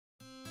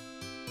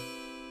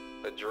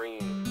A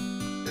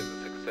dream is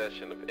a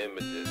succession of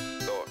images,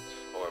 thoughts,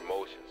 or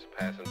emotions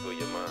passing through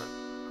your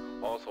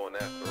mind. Also an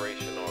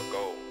aspiration or a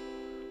goal.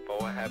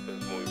 But what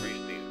happens when we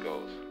reach these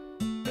goals?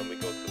 Then we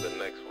go to the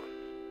next one,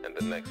 and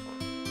the next one.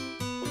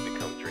 We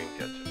become dream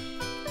catchers.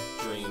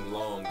 Dream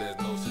long, there's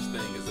no such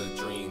thing as a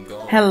dream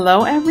gone.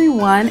 Hello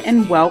everyone,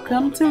 and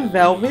welcome to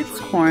Velvet's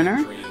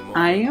Corner.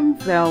 I am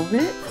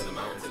Velvet.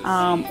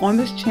 On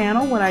this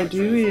channel, what I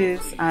do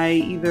is I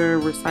either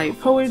recite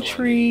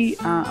poetry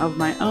of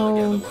my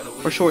own,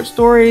 or short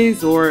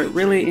stories, or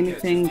really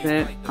anything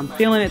that I'm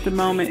feeling at the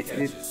moment.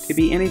 It could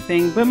be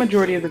anything, but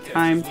majority of the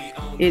time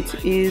it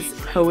is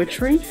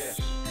poetry.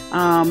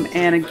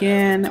 And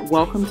again,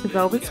 welcome to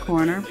Velvet's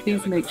Corner.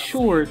 Please make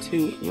sure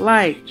to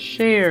like,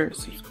 share,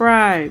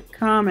 subscribe,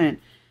 comment,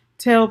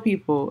 tell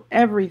people.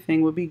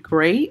 Everything would be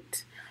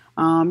great.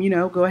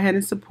 Go ahead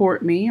and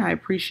support me. I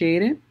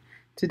appreciate it.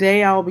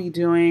 Today I'll be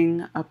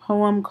doing a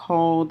poem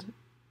called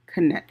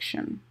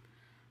Connection.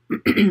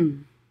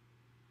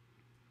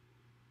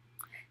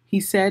 He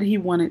said he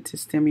wanted to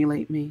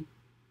stimulate me,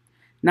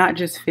 not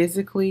just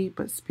physically,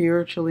 but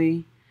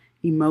spiritually,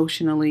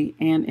 emotionally,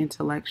 and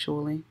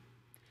intellectually.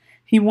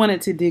 He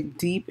wanted to dig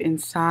deep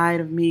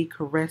inside of me,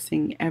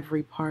 caressing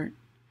every part.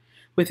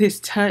 With his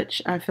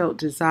touch, I felt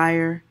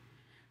desire.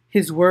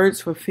 His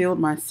words fulfilled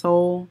my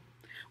soul.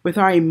 With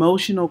our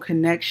emotional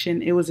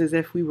connection, it was as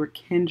if we were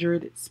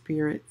kindred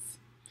spirits.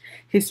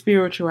 His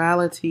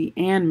spirituality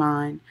and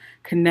mine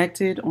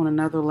connected on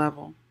another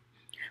level,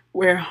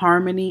 where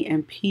harmony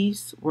and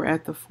peace were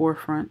at the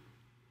forefront.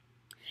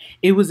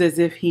 It was as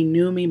if he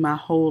knew me my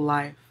whole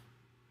life,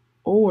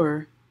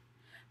 or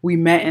we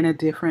met in a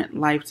different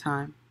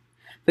lifetime.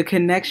 The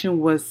connection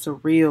was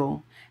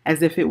surreal,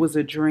 as if it was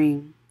a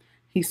dream.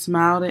 He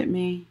smiled at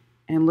me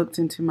and looked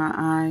into my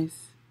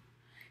eyes.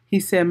 He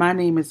said, "My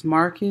name is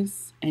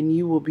Marcus, and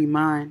you will be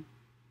mine."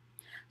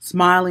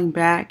 Smiling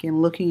back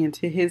and looking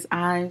into his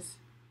eyes,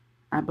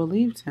 I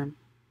believed him.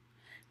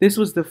 This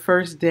was the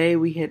first day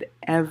we had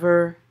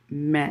ever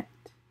met.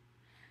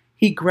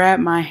 He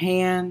grabbed my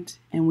hand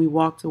and we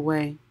walked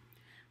away.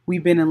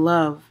 We've been in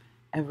love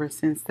ever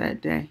since that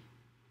day.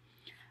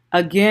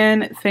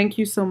 Again, thank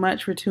you so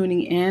much for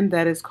tuning in.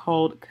 That is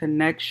called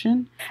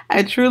Connection.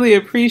 I truly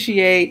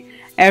appreciate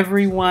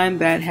everyone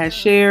that has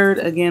shared,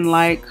 again,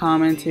 like,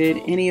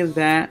 commented, any of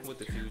that.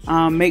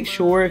 Make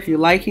sure if you're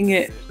liking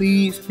it,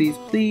 please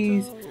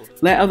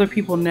let other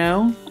people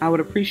know. I would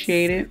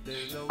appreciate it.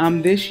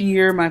 This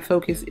year, my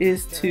focus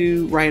is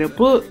to write a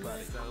book.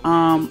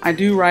 I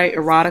do write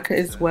erotica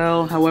as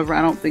well. However,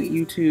 I don't think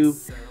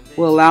YouTube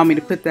will allow me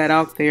to put that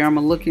out there. I'm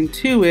going to look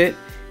into it.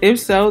 If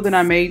so, then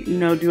I may,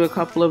 do a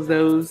couple of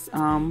those,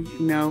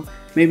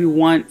 maybe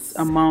once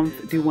a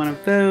month, do one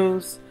of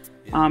those,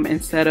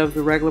 instead of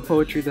the regular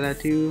poetry that I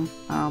do,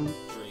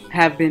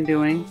 have been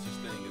doing.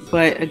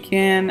 But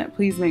again,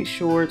 please make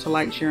sure to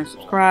like, share, and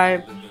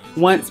subscribe.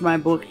 Once my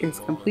book is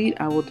complete,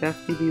 I will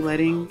definitely be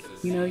letting,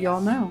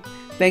 y'all know.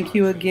 Thank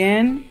you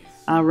again.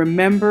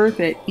 Remember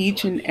that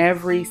each and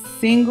every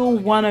single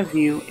one of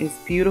you is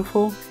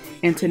beautiful,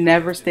 and to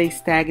never stay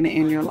stagnant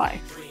in your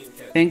life.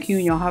 Thank you,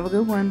 and y'all have a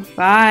good one.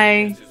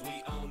 Bye.